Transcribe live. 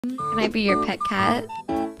Can I be your pet cat?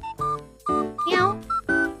 Meow.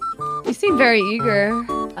 You seem very eager.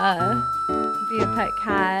 Be a pet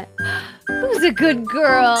cat. Who's a good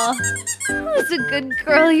girl? Who's a good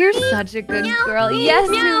girl? You're such a good girl. Yes,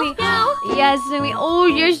 Numi. Yes, Numi. Oh,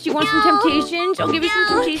 yes. You want some temptations? I'll give you some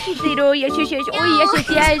temptations later. Yes, yes, yes. Oh, yes, yes,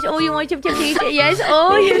 yes. Oh, you want some temptations? Yes.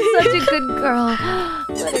 Oh, you're such a good girl.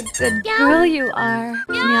 What a good girl you are.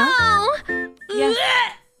 Meow. Yes.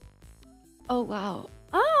 Oh, wow.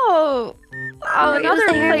 Oh. Wow, another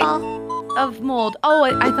plate of mold. Oh,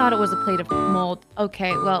 I thought it was a plate of mold.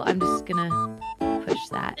 Okay, well, I'm just gonna push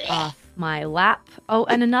that off my lap. Oh,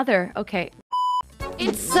 and another. Okay.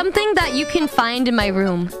 It's something that you can find in my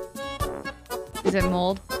room. Is it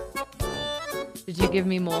mold? Did you give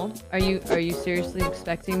me mold? Are you seriously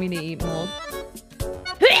expecting me to eat mold?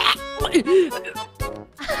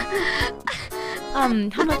 How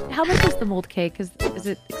much is the mold cake? Is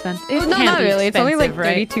it expensive? It No, not really. It's only like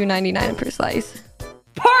right? $32.99 per slice.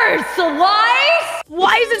 Per slice?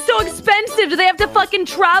 Why is it so expensive? Do they have to fucking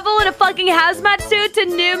travel in a fucking hazmat suit to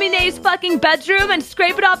Numine's fucking bedroom and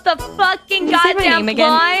scrape it off the fucking goddamn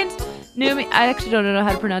blinds? Numi, I actually don't know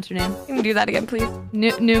how to pronounce your name. Can you do that again, please?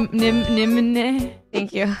 Nimine.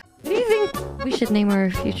 Thank you. What do you think we should name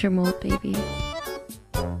our future mold baby?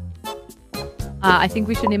 I think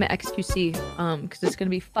we should name it XQC, because it's gonna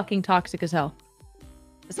be fucking toxic as hell.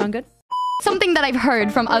 Does that sound good? Something that I've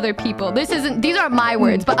heard from other people. These aren't my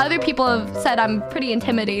words, but other people have said I'm pretty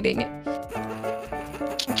intimidating.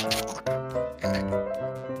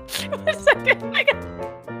 One second. Oh my God.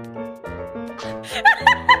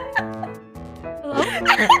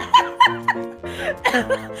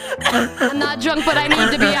 Hello? I'm not drunk, but I need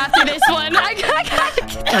to be after this one.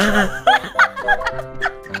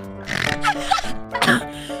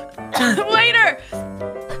 Waiter!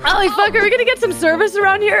 Holy fuck, are we gonna get some service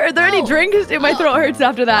around here? Are there any drinks? My throat hurts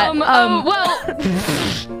after that. Well...